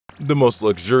The most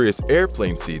luxurious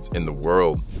airplane seats in the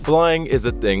world. Flying is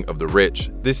a thing of the rich.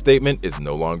 This statement is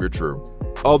no longer true.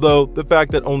 Although, the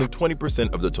fact that only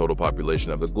 20% of the total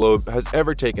population of the globe has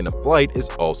ever taken a flight is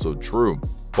also true.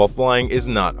 While flying is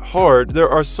not hard, there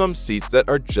are some seats that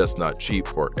are just not cheap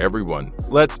for everyone.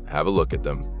 Let's have a look at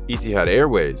them. Etihad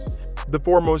Airways. The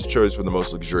foremost choice for the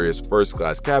most luxurious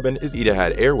first-class cabin is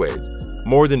Etihad Airways.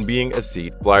 More than being a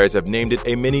seat, flyers have named it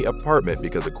a mini apartment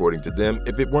because according to them,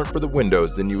 if it weren't for the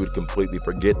windows, then you would completely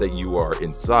forget that you are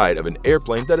inside of an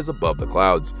airplane that is above the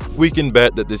clouds. We can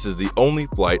bet that this is the only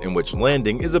flight in which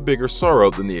landing is a bigger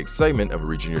sorrow than the excitement of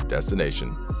reaching your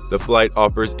destination. The flight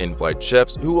offers in-flight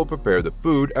chefs who will prepare the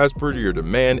food as per your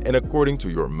demand and according to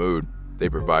your mood. They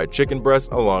provide chicken breasts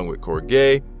along with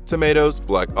courgette, tomatoes,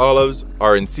 black olives,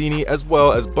 arancini, as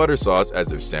well as butter sauce as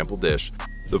their sample dish.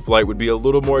 The flight would be a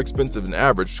little more expensive than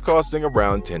average, costing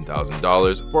around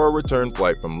 $10,000 for a return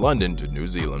flight from London to New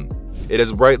Zealand. It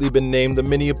has rightly been named the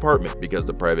mini apartment because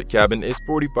the private cabin is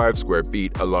 45 square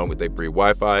feet along with a free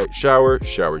Wi-Fi, shower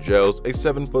gels, a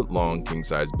 7-foot-long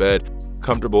king-size bed,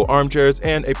 comfortable armchairs,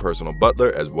 and a personal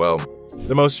butler as well.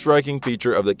 The most striking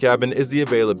feature of the cabin is the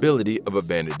availability of a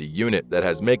vanity unit that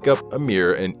has makeup, a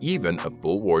mirror, and even a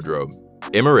full wardrobe.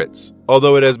 Emirates.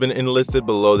 Although it has been enlisted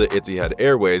below the Etihad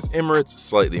Airways, Emirates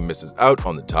slightly misses out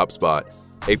on the top spot.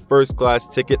 A first-class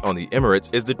ticket on the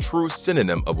Emirates is the true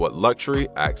synonym of what luxury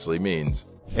actually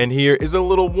means. And here is a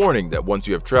little warning that once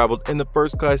you have traveled in the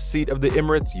first-class seat of the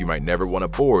Emirates, you might never want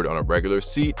to board on a regular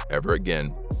seat ever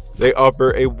again. They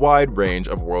offer a wide range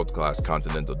of world-class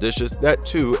continental dishes that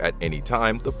too at any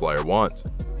time the flyer wants.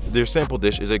 Their sample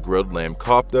dish is a grilled lamb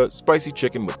kofta, spicy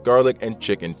chicken with garlic, and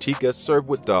chicken tikka served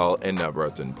with dal and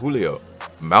navratan pulio.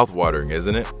 Mouth-watering,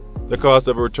 isn't it? The cost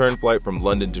of a return flight from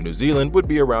London to New Zealand would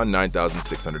be around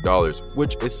 $9,600,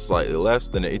 which is slightly less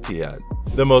than Etihad.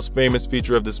 The most famous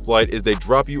feature of this flight is they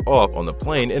drop you off on the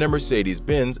plane in a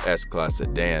Mercedes-Benz S-Class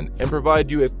sedan and provide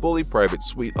you a fully private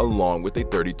suite along with a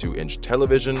 32-inch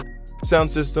television,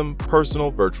 sound system,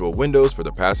 personal virtual windows for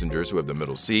the passengers who have the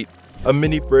middle seat, a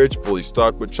mini fridge fully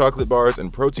stocked with chocolate bars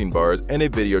and protein bars, and a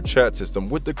video chat system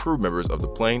with the crew members of the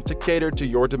plane to cater to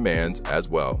your demands as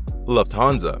well.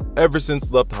 Lufthansa. Ever since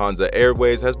Lufthansa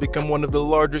Airways has become one of the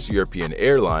largest European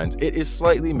airlines, it is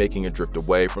slightly making a drift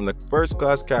away from the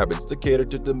first-class cabins to cater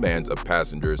to demands of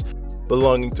passengers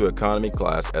belonging to economy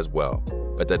class as well.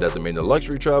 But that doesn't mean the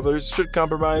luxury travelers should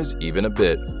compromise even a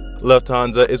bit.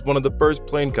 Lufthansa is one of the first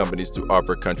plane companies to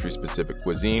offer country-specific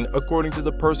cuisine according to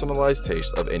the personalized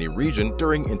taste of any region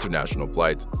during international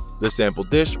flights. The sample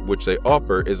dish which they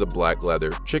offer is a black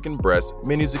leather, chicken breast,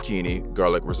 mini zucchini,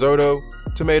 garlic risotto,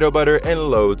 tomato butter, and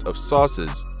loads of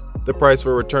sauces. The price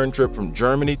for a return trip from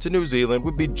Germany to New Zealand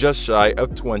would be just shy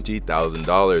of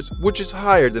 $20,000, which is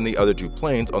higher than the other two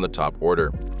planes on the top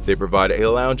order. They provide a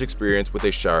lounge experience with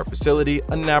a shower facility,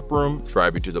 a nap room,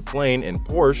 drive you to the plane in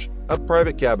Porsche, a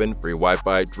private cabin, free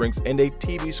Wi-Fi, drinks, and a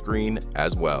TV screen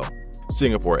as well.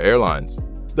 Singapore Airlines.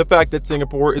 The fact that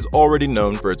Singapore is already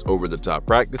known for its over-the-top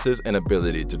practices and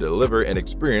ability to deliver an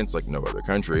experience like no other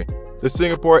country, the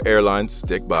Singapore Airlines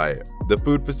stick by it. The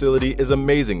food facility is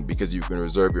amazing because you can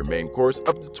reserve your main course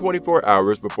up to 24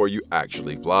 hours before you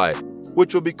actually fly,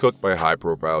 which will be cooked by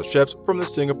high-profile chefs from the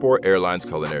Singapore Airlines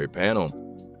culinary panel.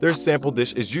 Their sample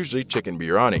dish is usually chicken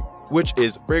biryani, which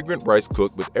is fragrant rice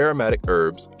cooked with aromatic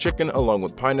herbs, chicken along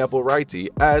with pineapple raiti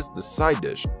as the side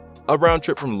dish. A round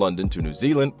trip from London to New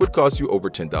Zealand would cost you over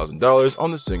 $10,000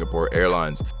 on the Singapore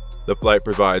Airlines. The flight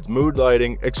provides mood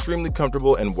lighting, extremely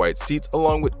comfortable and white seats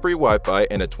along with free Wi-Fi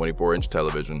and a 24-inch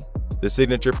television. The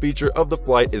signature feature of the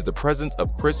flight is the presence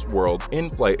of Chris World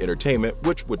in-flight entertainment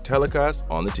which would telecast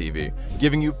on the TV,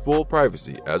 giving you full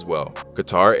privacy as well.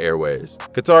 Qatar Airways.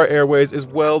 Qatar Airways is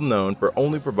well known for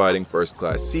only providing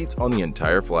first-class seats on the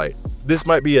entire flight. This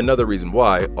might be another reason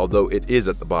why, although it is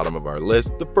at the bottom of our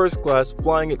list, the first-class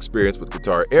flying experience with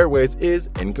Qatar Airways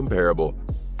is incomparable.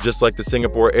 Just like the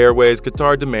Singapore Airways,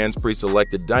 Qatar demands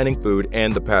pre-selected dining food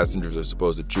and the passengers are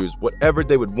supposed to choose whatever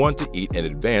they would want to eat in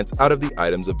advance out of the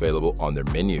items available on their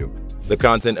menu. The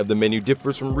content of the menu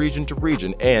differs from region to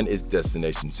region and is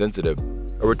destination sensitive.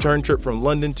 A return trip from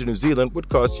London to New Zealand would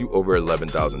cost you over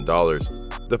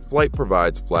 $11,000. The flight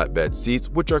provides flatbed seats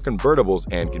which are convertibles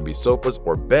and can be sofas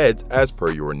or beds as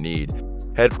per your need.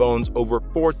 Headphones, over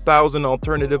 4,000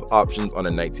 alternative options on a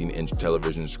 19-inch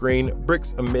television screen,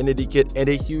 bricks amenity kit, and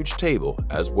a huge table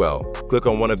as well. Click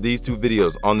on one of these two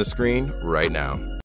videos on the screen right now.